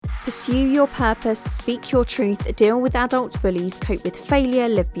Pursue your purpose, speak your truth, deal with adult bullies, cope with failure,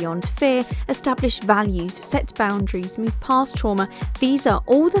 live beyond fear, establish values, set boundaries, move past trauma. These are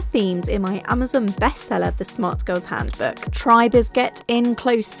all the themes in my Amazon bestseller, The Smart Girl's Handbook. Tribers, get in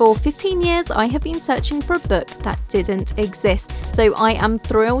close. For 15 years, I have been searching for a book that didn't exist. So I am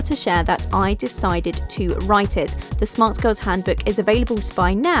thrilled to share that I decided to write it. The Smart Girl's Handbook is available to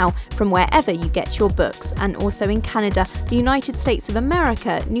buy now from wherever you get your books, and also in Canada, the United States of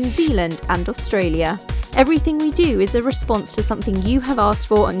America, New Zealand and Australia. Everything we do is a response to something you have asked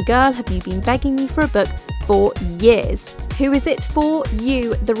for, and girl, have you been begging me for a book for years. Who is it for?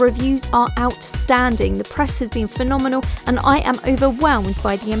 You. The reviews are outstanding, the press has been phenomenal, and I am overwhelmed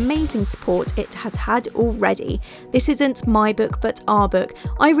by the amazing support it has had already. This isn't my book, but our book.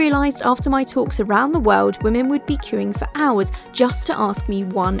 I realised after my talks around the world, women would be queuing for hours just to ask me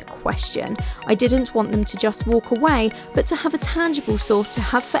one question. I didn't want them to just walk away, but to have a tangible source to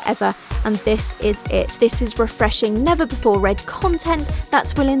have forever, and this is it. This is refreshing, never before read content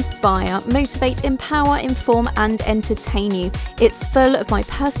that will inspire, motivate, empower, inform and entertain you. It's full of my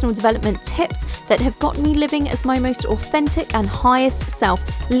personal development tips that have got me living as my most authentic and highest self,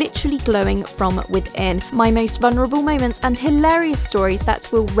 literally glowing from within. My most vulnerable moments and hilarious stories that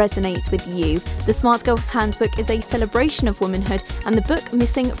will resonate with you. The Smart Girl's Handbook is a celebration of womanhood and the book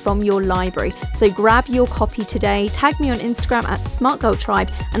missing from your library. So grab your copy today, tag me on Instagram at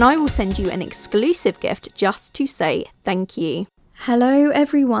SmartGirlTribe, and I will send you an exclusive gift just to say thank you. Hello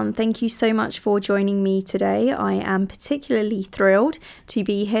everyone, thank you so much for joining me today. I am particularly thrilled to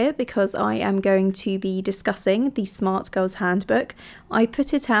be here because I am going to be discussing the Smart Girl's Handbook. I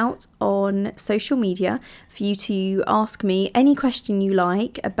put it out on social media for you to ask me any question you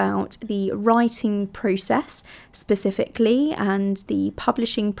like about the writing process specifically and the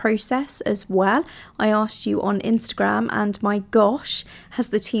publishing process as well. I asked you on Instagram, and my gosh, has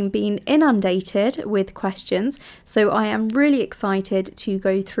the team been inundated with questions, so I am really excited to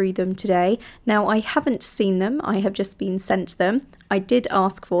go through them today. Now, I haven't seen them, I have just been sent them. I did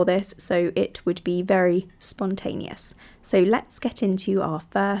ask for this, so it would be very spontaneous. So let's get into our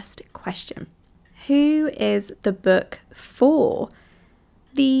first question. Who is the book for?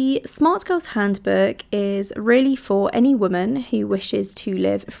 The Smart Girl's Handbook is really for any woman who wishes to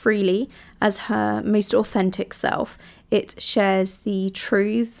live freely as her most authentic self. It shares the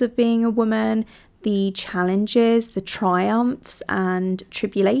truths of being a woman, the challenges, the triumphs and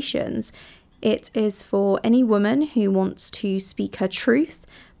tribulations. It is for any woman who wants to speak her truth,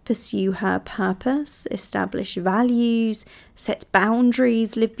 pursue her purpose, establish values, set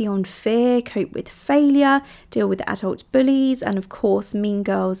boundaries, live beyond fear, cope with failure, deal with adult bullies, and of course mean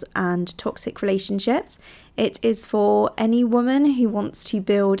girls and toxic relationships. It is for any woman who wants to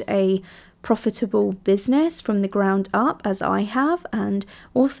build a profitable business from the ground up, as I have, and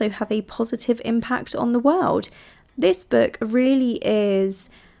also have a positive impact on the world. This book really is,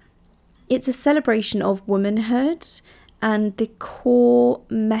 it's a celebration of womanhood, and the core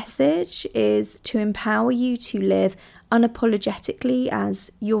message is to empower you to live unapologetically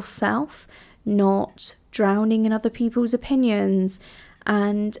as yourself, not drowning in other people's opinions,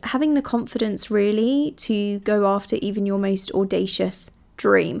 and having the confidence really to go after even your most audacious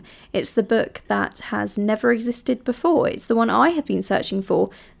dream. It's the book that has never existed before. It's the one I have been searching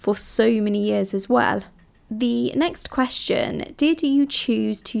for so many years as well. The next question, did you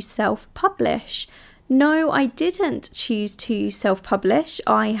choose to self-publish? No, I didn't choose to self-publish.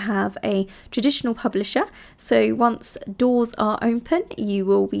 I have a traditional publisher, so once doors are open, you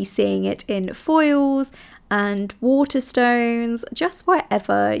will be seeing it in foils and Waterstones, just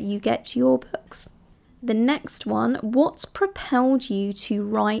wherever you get your books. The next one, what propelled you to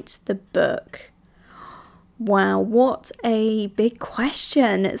write the book? Wow, what a big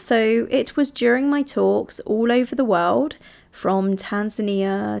question. So it was during my talks all over the world, from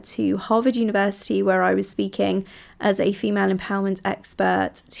Tanzania to Harvard University, where I was speaking as a female empowerment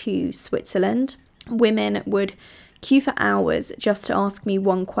expert, to Switzerland. Women would queue for hours just to ask me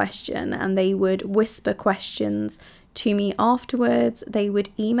one question, and they would whisper questions to me afterwards. They would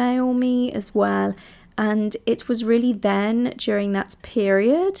email me as well. And it was really then, during that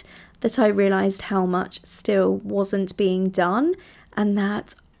period, that I realised how much still wasn't being done, and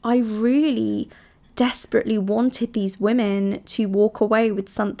that I really desperately wanted these women to walk away with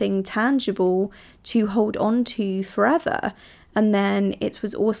something tangible to hold on to forever. And then it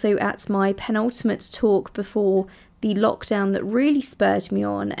was also at my penultimate talk before the lockdown that really spurred me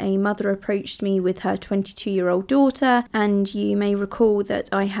on. A mother approached me with her 22-year-old daughter, and you may recall that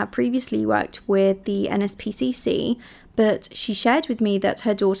I had previously worked with the NSPCC, but she shared with me that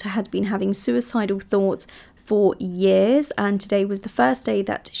her daughter had been having suicidal thoughts for years, and today was the first day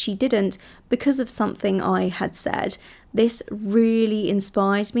that she didn't because of something I had said. This really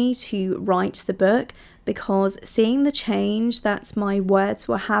inspired me to write the book because seeing the change that my words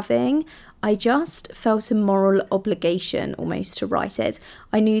were having, I just felt a moral obligation almost to write it.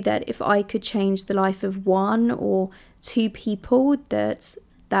 I knew that if I could change the life of one or two people,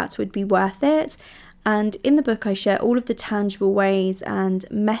 that would be worth it. And in the book, I share all of the tangible ways and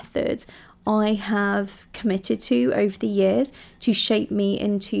methods I have committed to over the years to shape me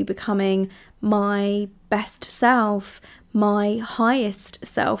into becoming my best self, my highest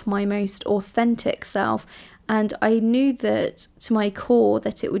self, my most authentic self. And I knew that to my core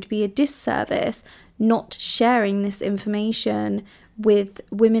that it would be a disservice not sharing this information with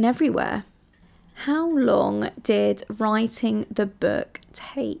women everywhere. How long did writing the book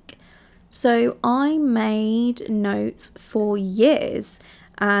take? So I made notes for years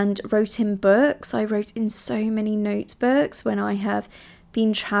and wrote in books. I wrote in so many notebooks when I have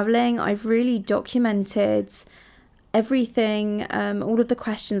been traveling. I've really documented everything, all of the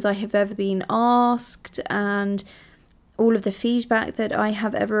questions I have ever been asked and all of the feedback that I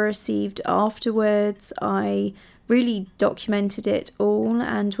have ever received afterwards. I really documented it all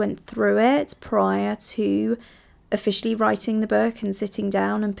and went through it prior to officially writing the book and sitting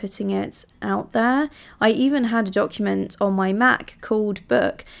down and putting it out there. I even had a document on my Mac called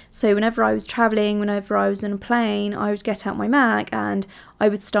Book. So whenever I was traveling, whenever I was on a plane, I would get out my Mac and I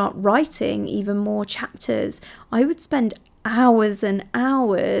would start writing even more chapters. I would spend hours and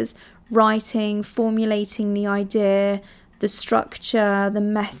hours writing, formulating the idea, the structure, the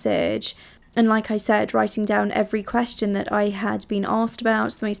message. And like I said, writing down every question that I had been asked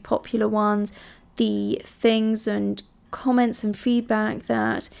about, the most popular ones, the things and comments and feedback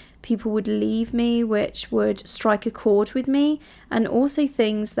that people would leave me, which would strike a chord with me, and also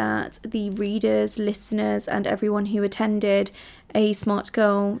things that the readers, listeners, and everyone who attended a Smart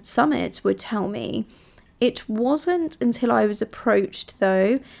Girl Summit would tell me. It wasn't until I was approached,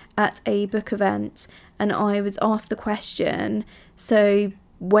 though, at a book event, and I was asked the question, so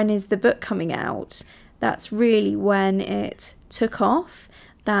when is the book coming out? That's really when it took off.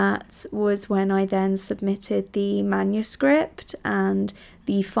 That was when I then submitted the manuscript and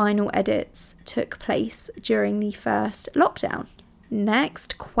the final edits took place during the first lockdown.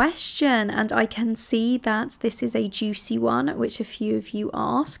 Next question, and I can see that this is a juicy one, which a few of you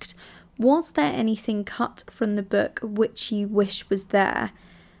asked. Was there anything cut from the book which you wish was there?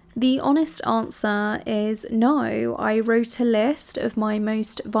 The honest answer is no. I wrote a list of my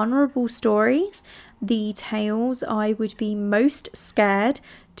most vulnerable stories, the tales I would be most scared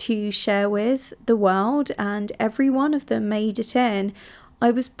to share with the world, and every one of them made it in.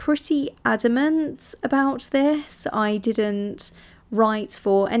 I was pretty adamant about this. I didn't write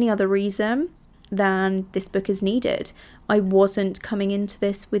for any other reason than this book is needed. I wasn't coming into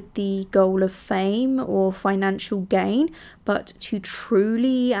this with the goal of fame or financial gain, but to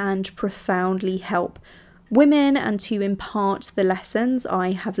truly and profoundly help women and to impart the lessons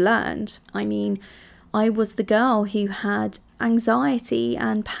I have learned. I mean, I was the girl who had anxiety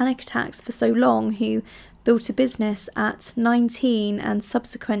and panic attacks for so long, who built a business at 19 and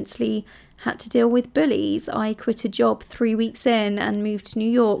subsequently had to deal with bullies. I quit a job 3 weeks in and moved to New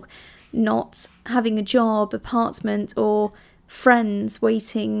York, not having a job, apartment, or friends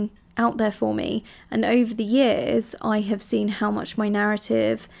waiting out there for me. And over the years, I have seen how much my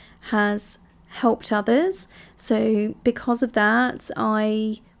narrative has helped others. So because of that,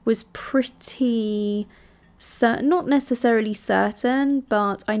 I was pretty certain, not necessarily certain,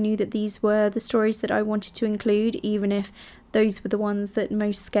 but I knew that these were the stories that I wanted to include, even if those were the ones that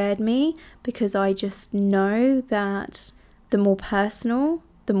most scared me, because I just know that the more personal,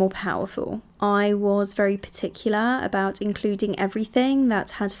 the more powerful. I was very particular about including everything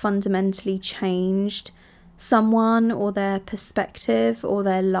that had fundamentally changed someone or their perspective or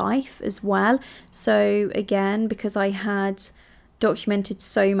their life as well. So again, because I had documented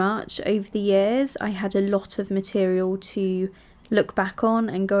so much over the years, I had a lot of material to look back on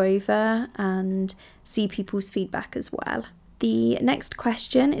and go over and see people's feedback as well. The next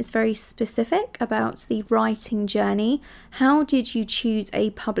question is very specific about the writing journey. How did you choose a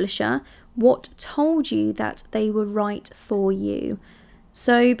publisher? What told you that they were right for you?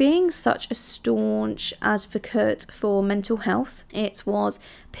 So being such a staunch advocate for mental health, it was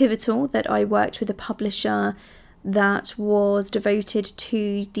pivotal that I worked with a publisher that was devoted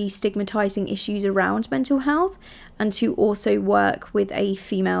to destigmatizing issues around mental health and to also work with a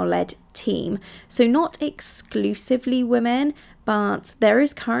female-led team. So not exclusively women, but there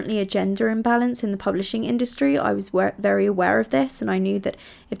is currently a gender imbalance in the publishing industry. I was very aware of this, and I knew that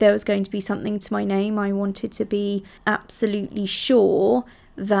if there was going to be something to my name, I wanted to be absolutely sure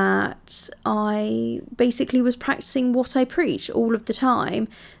that I basically was practicing what I preach all of the time.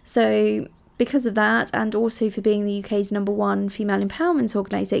 So because of that, and also for being the UK's #1 female empowerment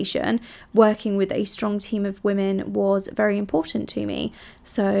organisation, working with a strong team of women was very important to me.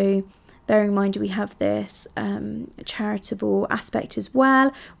 So bearing in mind we have this charitable aspect as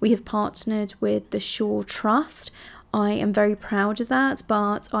well. We have partnered with the Shaw Trust. I am very proud of that,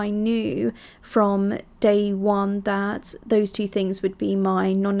 but I knew from day one that those two things would be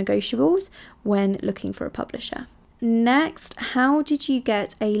my non-negotiables when looking for a publisher. Next, how did you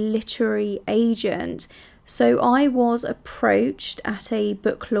get a literary agent? So I was approached at a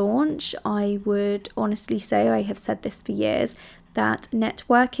book launch. I would honestly say, I have said this for years, that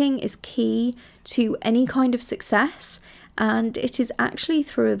networking is key to any kind of success. And it is actually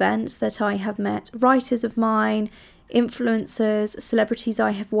through events that I have met writers of mine, influencers, celebrities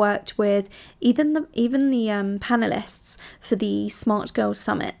I have worked with, even the panelists for the Smart Girls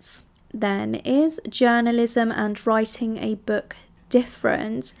Summits. Then, is journalism and writing a book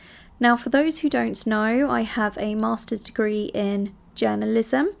different? Now, for those who don't know, I have a master's degree in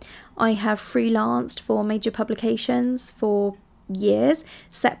journalism. I have freelanced for major publications for years,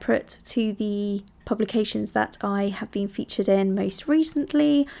 separate to the publications that I have been featured in most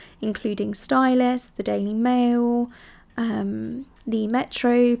recently, including Stylist, the Daily Mail, the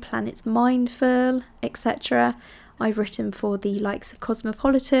Metro, Planet Mindful, etc. I've written for the likes of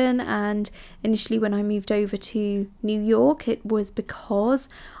Cosmopolitan, and initially when I moved over to New York, it was because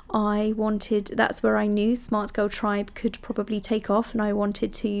that's where I knew Smart Girl Tribe could probably take off, and I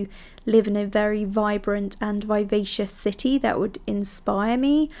wanted to live in a very vibrant and vivacious city that would inspire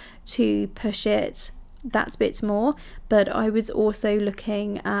me to push it that bit more. But I was also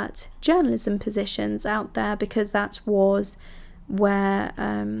looking at journalism positions out there because that was where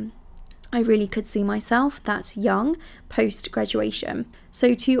I really could see myself that young post-graduation.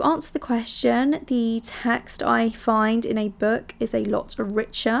 So to answer the question, the text I find in a book is a lot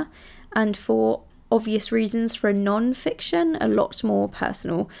richer, and for obvious reasons, for non-fiction, a lot more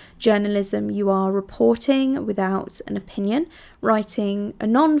personal. Journalism, you are reporting without an opinion. Writing a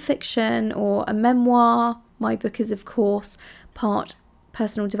non-fiction or a memoir, my book is of course part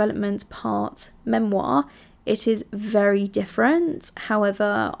personal development, part memoir. It is very different.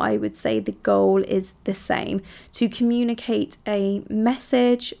 However, I would say the goal is the same: to communicate a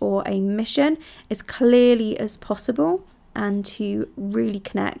message or a mission as clearly as possible and to really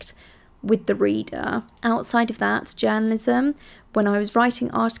connect with the reader. Outside of that, journalism, when I was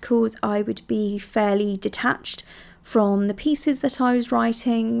writing articles, I would be fairly detached from the pieces that I was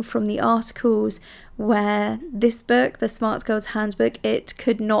writing, from the articles, where this book, the Smart Girls Handbook, it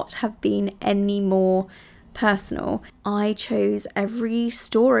could not have been any more personal. I chose every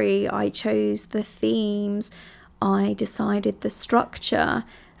story, I chose the themes, I decided the structure.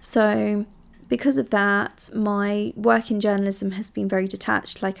 So because of that, my work in journalism has been very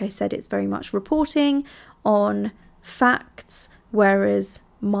detached. Like I said, it's very much reporting on facts, whereas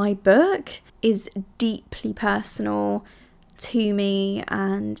my book is deeply personal to me,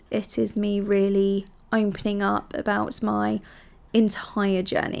 and it is me really opening up about my entire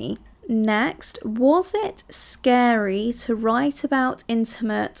journey. Next, was it scary to write about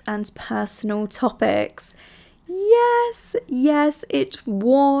intimate and personal topics? Yes, it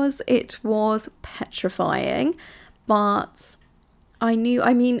was. It was petrifying, but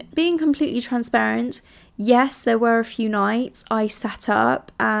being completely transparent, yes, there were a few nights I sat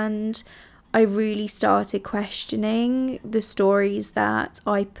up and I really started questioning the stories that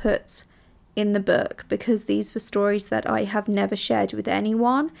I put in the book, because these were stories that I have never shared with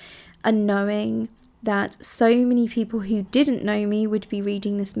anyone. And knowing that so many people who didn't know me would be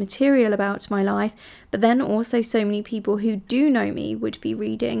reading this material about my life, but then also so many people who do know me would be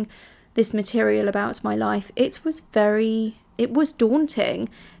reading this material about my life, it was daunting.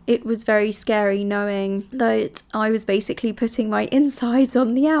 It was very scary knowing that I was basically putting my insides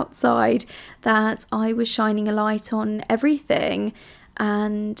on the outside, that I was shining a light on everything.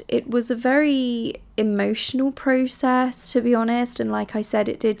 And it was a very emotional process, to be honest. And like I said,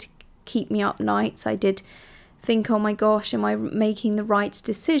 it did keep me up nights. I did think, oh my gosh, am I making the right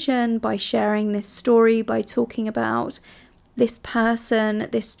decision by sharing this story, by talking about this person,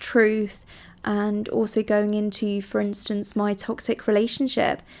 this truth? and also going into, for instance, my toxic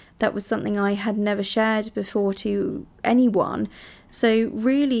relationship. That was something I had never shared before to anyone. So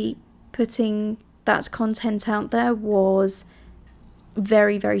really putting that content out there was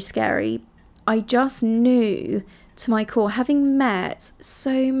very, very scary. I just knew to my core, having met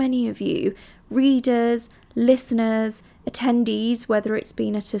so many of you, readers, listeners, attendees, whether it's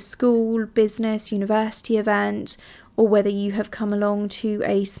been at a school, business, university event, or whether you have come along to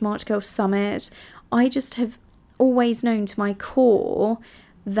a Smart Girl Summit, I just have always known to my core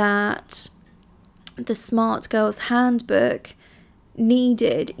that the Smart Girls Handbook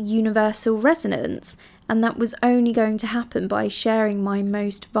needed universal resonance, and that was only going to happen by sharing my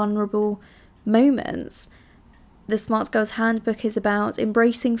most vulnerable moments. The Smart Girls Handbook is about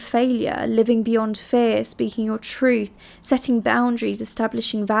embracing failure, living beyond fear, speaking your truth, setting boundaries,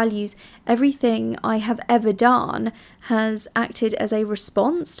 establishing values. Everything I have ever done has acted as a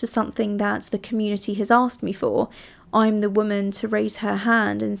response to something that the community has asked me for. I'm the woman to raise her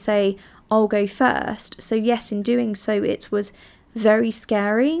hand and say, I'll go first. So yes, in doing so, it was very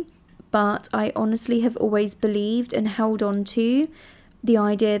scary, but I honestly have always believed and held on to the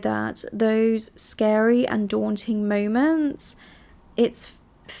idea that those scary and daunting moments, it's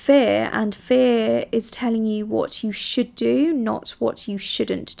fear, and fear is telling you what you should do, not what you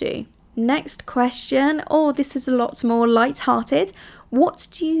shouldn't do. Next question. Oh, this is a lot more light-hearted. What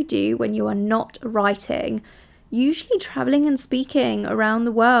do you do when you are not writing? Usually traveling and speaking around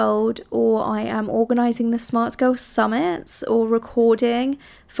the world, or I am organising the Smart Girl Summits, or recording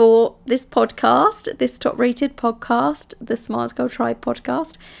for this podcast, this top-rated podcast, the Smart Girl Tribe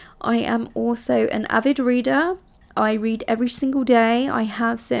podcast. I am also an avid reader. I read every single day. I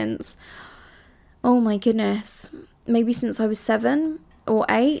have since, oh my goodness, maybe since I was 7 or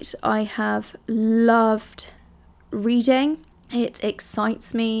 8. I have loved reading. It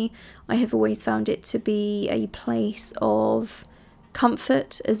excites me. I have always found it to be a place of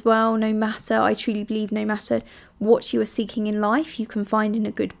comfort as well. I truly believe no matter what you are seeking in life, you can find in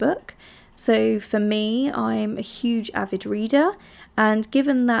a good book. So for me, I'm a huge avid reader. And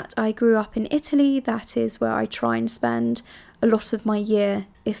given that I grew up in Italy, that is where I try and spend a lot of my year,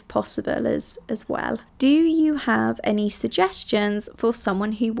 if possible, as well. Do you have any suggestions for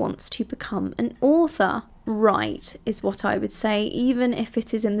someone who wants to become an author? Write is what I would say, even if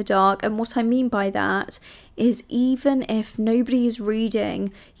it is in the dark. And what I mean by that is, even if nobody is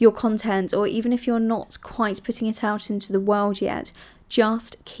reading your content, or even if you're not quite putting it out into the world yet,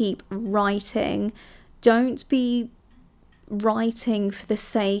 just keep writing. Don't be writing for the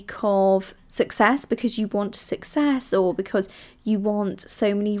sake of success because you want success or because you want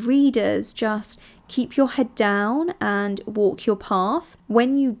so many readers. Just keep your head down and walk your path.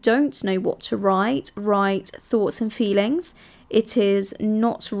 When you don't know what to write, write thoughts and feelings. It is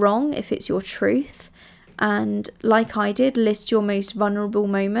not wrong if it's your truth. And like I did, list your most vulnerable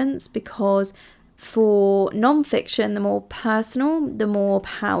moments, because for non-fiction, the more personal, the more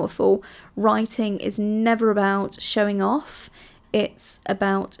powerful. Writing is never about showing off. It's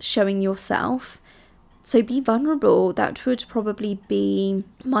about showing yourself. So be vulnerable. That would probably be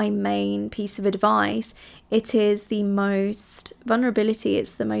my main piece of advice. Vulnerability,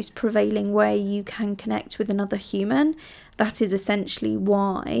 it's the most prevailing way you can connect with another human. That is essentially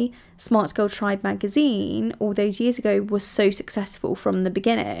why Smart Girl Tribe magazine, all those years ago, was so successful from the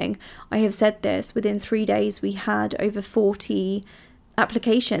beginning. I have said this, within 3 days we had over 40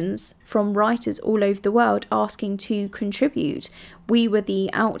 applications from writers all over the world asking to contribute. We were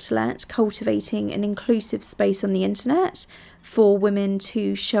the outlet cultivating an inclusive space on the internet for women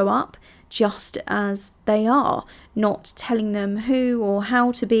to show up just as they are, not telling them who or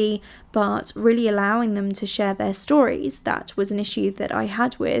how to be, but really allowing them to share their stories. That was an issue that I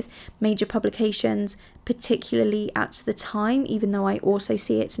had with major publications, particularly at the time, even though I also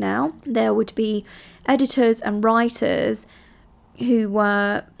see it now. There would be editors and writers who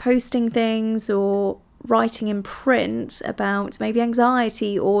were posting things or writing in print about maybe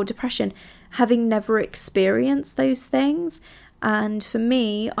anxiety or depression, having never experienced those things. And for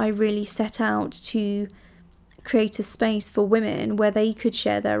me, I really set out to create a space for women where they could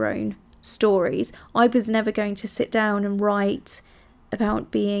share their own stories. I was never going to sit down and write about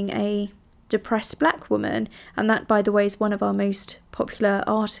being a depressed black woman, and that, by the way, is one of our most popular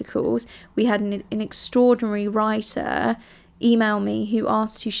articles. We had an extraordinary writer email me who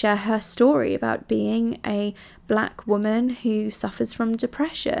asked to share her story about being a black woman who suffers from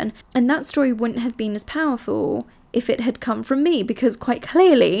depression, and that story wouldn't have been as powerful if it had come from me, because quite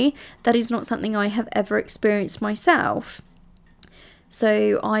clearly that is not something I have ever experienced myself.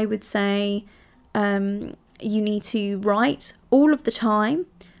 So I would say you need to write all of the time,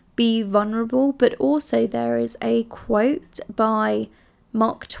 be vulnerable. But also there is a quote by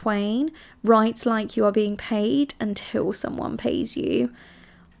Mark Twain: write like you are being paid until someone pays you.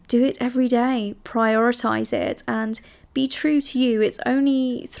 Do it every day, prioritize it, and be true to you. It's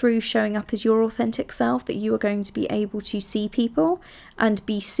only through showing up as your authentic self that you are going to be able to see people and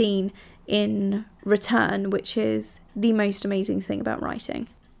be seen in return, which is the most amazing thing about writing.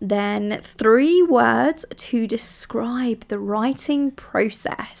 Then 3 words to describe the writing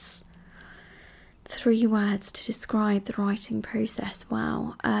process. 3 words to describe the writing process.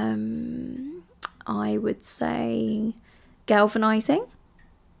 Wow. I would say galvanizing,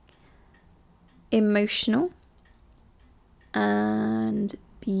 emotional, and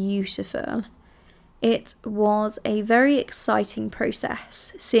beautiful. It was a very exciting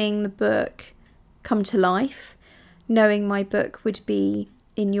process seeing the book come to life, knowing my book would be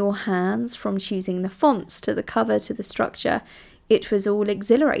in your hands, from choosing the fonts to the cover to the structure. It was all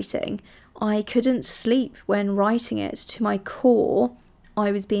exhilarating. I couldn't sleep when writing it. To my core,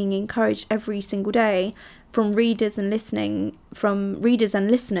 I was being encouraged every single day from readers and listeners.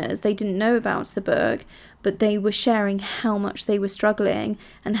 They didn't know about the book, but they were sharing how much they were struggling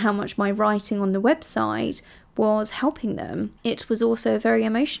and how much my writing on the website was helping them. It was also a very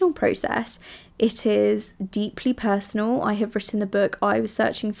emotional process. It is deeply personal. I have written the book I was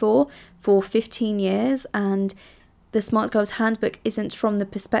searching for 15 years, and the Smart Girl's Handbook isn't from the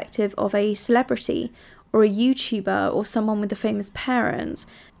perspective of a celebrity or a YouTuber or someone with a famous parents.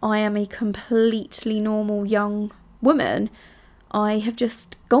 I am a completely normal young woman. I have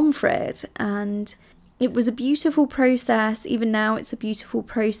just gone for it, and it was a beautiful process. Even now it's a beautiful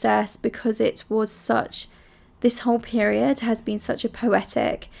process because this whole period has been such a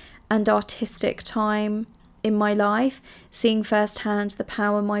poetic and artistic time in my life, seeing firsthand the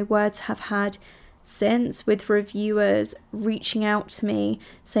power my words have had since, with reviewers reaching out to me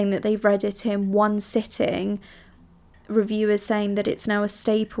saying that they've read it in one sitting, reviewers saying that it's now a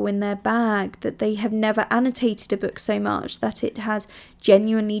staple in their bag, that they have never annotated a book so much, that it has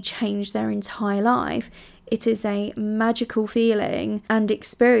genuinely changed their entire life. It is a magical feeling and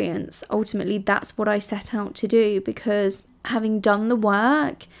experience. Ultimately, that's what I set out to do, because having done the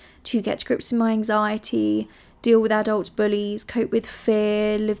work to get to grips with my anxiety, deal with adult bullies, cope with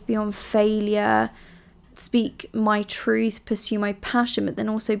fear, live beyond failure, speak my truth, pursue my passion, but then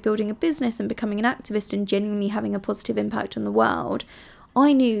also building a business and becoming an activist and genuinely having a positive impact on the world,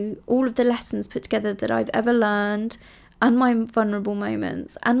 I knew all of the lessons put together that I've ever learned, and my vulnerable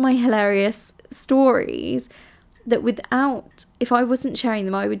moments and my hilarious stories, that if I wasn't sharing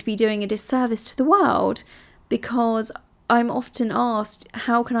them, I would be doing a disservice to the world, because I'm often asked,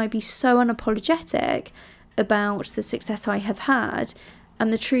 how can I be so unapologetic about the success I have had?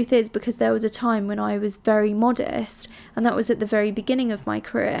 And the truth is, because there was a time when I was very modest, and that was at the very beginning of my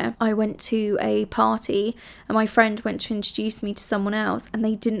career. I went to a party and my friend went to introduce me to someone else, and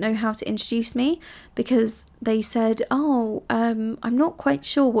they didn't know how to introduce me because they said, I'm not quite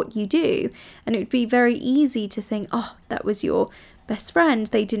sure what you do. And it would be very easy to think, that was your best friend,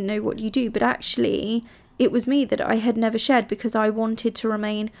 they didn't know what you do. But actually, it was me that I had never shared, because I wanted to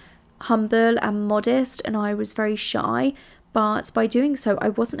remain humble and modest, and I was very shy. But by doing so, I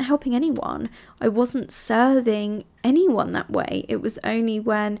wasn't helping anyone. I wasn't serving anyone that way. It was only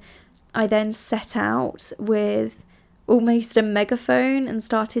when I then set out with almost a megaphone and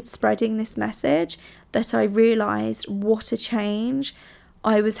started spreading this message that I realised what a change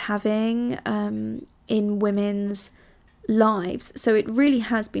I was having in women's lives. So it really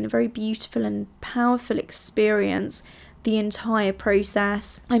has been a very beautiful and powerful experience, the entire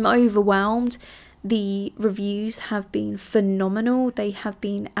process. I'm overwhelmed. The reviews have been phenomenal. They have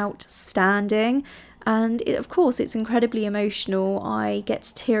been outstanding. And of course, it's incredibly emotional. I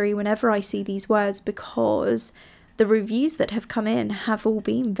get teary whenever I see these words, because the reviews that have come in have all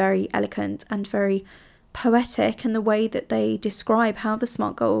been very eloquent and very poetic, and the way that they describe how the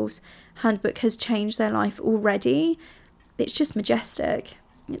Smart Girl's Handbook has changed their life already, it's just majestic.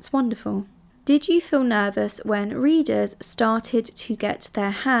 It's wonderful. Did you feel nervous when readers started to get their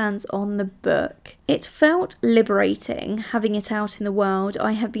hands on the book? It felt liberating having it out in the world.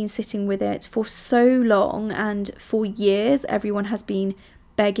 I have been sitting with it for so long, and for years everyone has been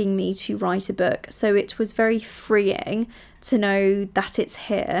begging me to write a book. So it was very freeing to know that it's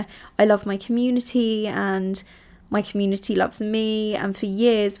here. I love my community, and my community loves me, and for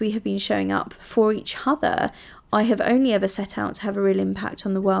years we have been showing up for each other. I have only ever set out to have a real impact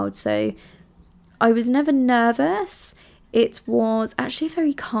on the world, so I was never nervous. It was actually a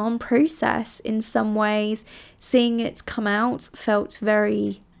very calm process in some ways. Seeing it come out felt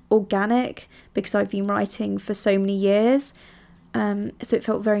very organic, because I've been writing for so many years. So it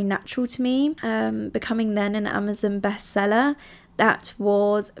felt very natural to me. Becoming then an Amazon bestseller, that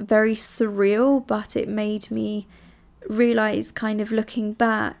was very surreal, but it made me realize, kind of looking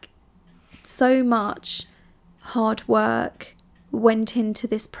back, so much hard work went into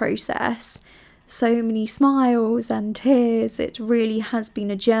this process. So many smiles and tears. It really has been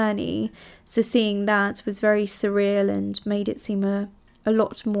a journey. So seeing that was very surreal and made it seem a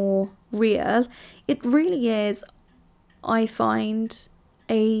lot more real. It really is, I find,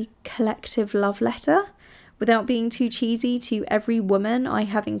 a collective love letter, without being too cheesy, to every woman I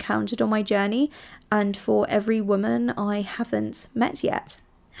have encountered on my journey and for every woman I haven't met yet.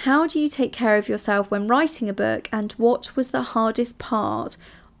 How do you take care of yourself when writing a book, and what was the hardest part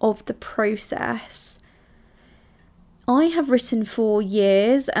of the process? I have written for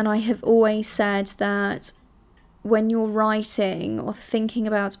years, and I have always said that when you're writing or thinking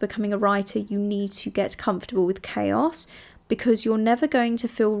about becoming a writer, you need to get comfortable with chaos, because you're never going to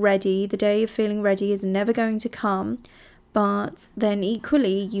feel ready. The day of feeling ready is never going to come. But then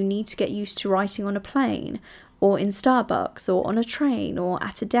equally, you need to get used to writing on a plane, or in Starbucks, or on a train, or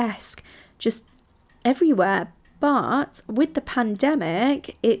at a desk, just everywhere. But with the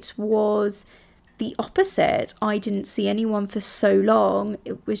pandemic, it was the opposite. I didn't see anyone for so long.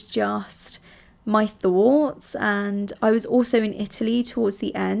 It was just my thoughts, and I was also in Italy towards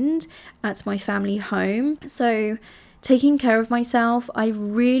the end at my family home. So taking care of myself, I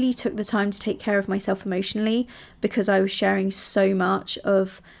really took the time to take care of myself emotionally, because I was sharing so much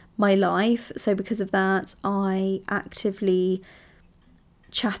of my life. So because of that, I actively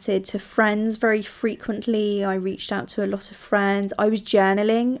chatted to friends very frequently. I reached out to a lot of friends. I was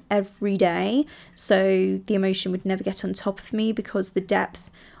journaling every day, so the emotion would never get on top of me, because the depth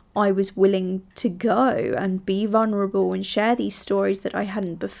I was willing to go and be vulnerable and share these stories that I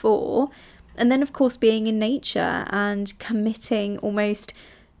hadn't before. And then, of course, being in nature and committing almost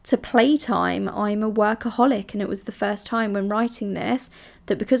to playtime. I'm a workaholic, and it was the first time when writing this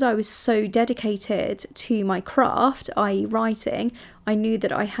that, because I was so dedicated to my craft, i.e. writing, I knew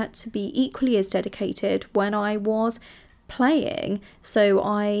that I had to be equally as dedicated when I was playing. So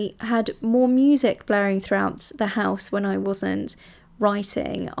I had more music blaring throughout the house when I wasn't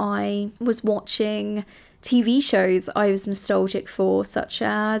writing. I was watching TV shows I was nostalgic for, such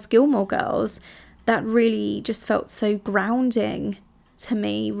as Gilmore Girls. That really just felt so grounding to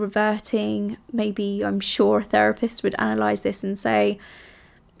me, reverting, maybe, I'm sure a therapist would analyse this and say,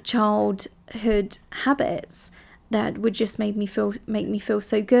 childhood habits that would just make me feel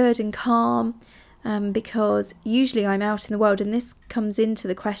so good and calm. Because usually I'm out in the world, and this comes into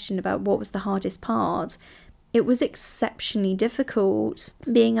the question about what was the hardest part. It was exceptionally difficult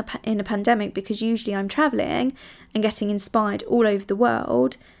being in a pandemic, because usually I'm travelling and getting inspired all over the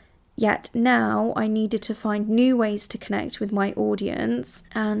world. Yet now I needed to find new ways to connect with my audience,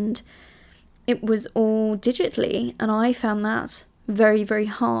 and it was all digitally. And I found that very, very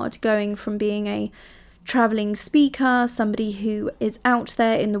hard, going from being a traveling speaker, somebody who is out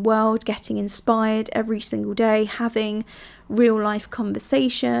there in the world getting inspired every single day, having real life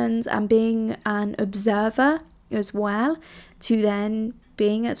conversations and being an observer as well, to then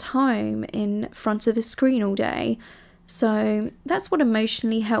being at home in front of a screen all day. So that's what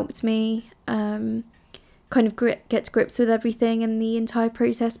emotionally helped me kind of get to grips with everything and the entire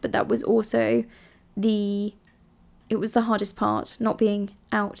process. But that was also the hardest part, not being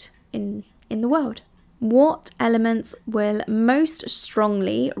out in the world. What elements will most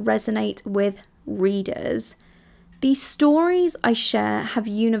strongly resonate with readers? These stories I share have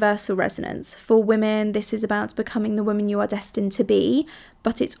universal resonance. For women, this is about becoming the woman you are destined to be,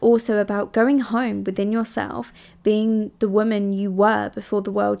 but it's also about going home within yourself, being the woman you were before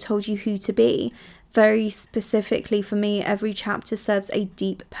the world told you who to be. Very specifically for me, every chapter serves a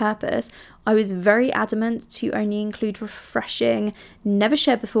deep purpose. I was very adamant to only include refreshing, never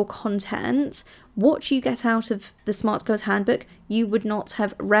shared before content. What you get out of the Smart Girls Handbook, you would not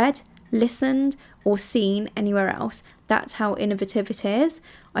have read, listened, or seen anywhere else. That's how innovative it is.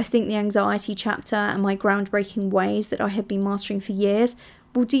 I think the anxiety chapter and my groundbreaking ways that I had been mastering for years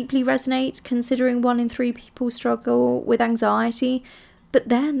will deeply resonate, considering 1 in 3 people struggle with anxiety. But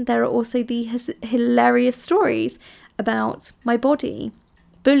then there are also the hilarious stories about my body,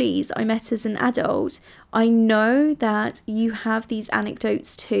 bullies I met as an adult. I know that you have these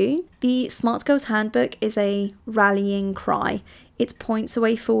anecdotes too. The Smart Girls Handbook is a rallying cry. It points a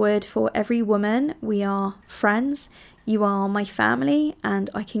way forward for every woman. We are friends. You are my family, and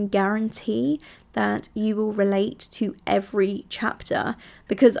I can guarantee that you will relate to every chapter,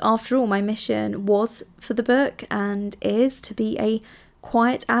 because after all, my mission was for the book and is to be a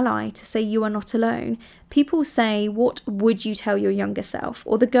quiet ally to say you are not alone. People say, what would you tell your younger self?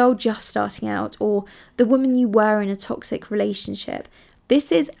 Or the girl just starting out, or the woman you were in a toxic relationship.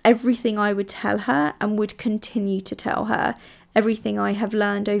 This is everything I would tell her and would continue to tell her. Everything I have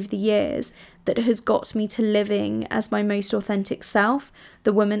learned over the years that has got me to living as my most authentic self,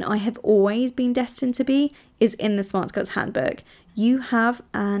 the woman I have always been destined to be, is in the Smart Girls Handbook. You have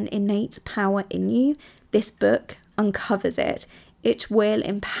an innate power in you. This book uncovers it. It will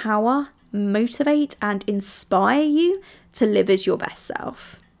empower, motivate, and inspire you to live as your best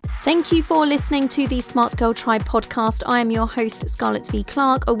self. Thank you for listening to the Smart Girl Tribe podcast. I am your host, Scarlett V.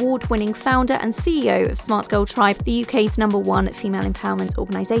 Clark, award-winning founder and CEO of Smart Girl Tribe, the UK's #1 female empowerment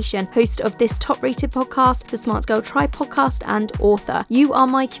organisation, host of this top-rated podcast, the Smart Girl Tribe podcast, and author. You are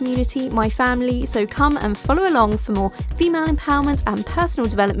my community, my family, so come and follow along for more female empowerment and personal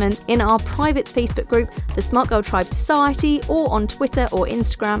development in our private Facebook group, the Smart Girl Tribe Society, or on Twitter or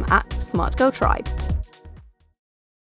Instagram at Smart Girl Tribe.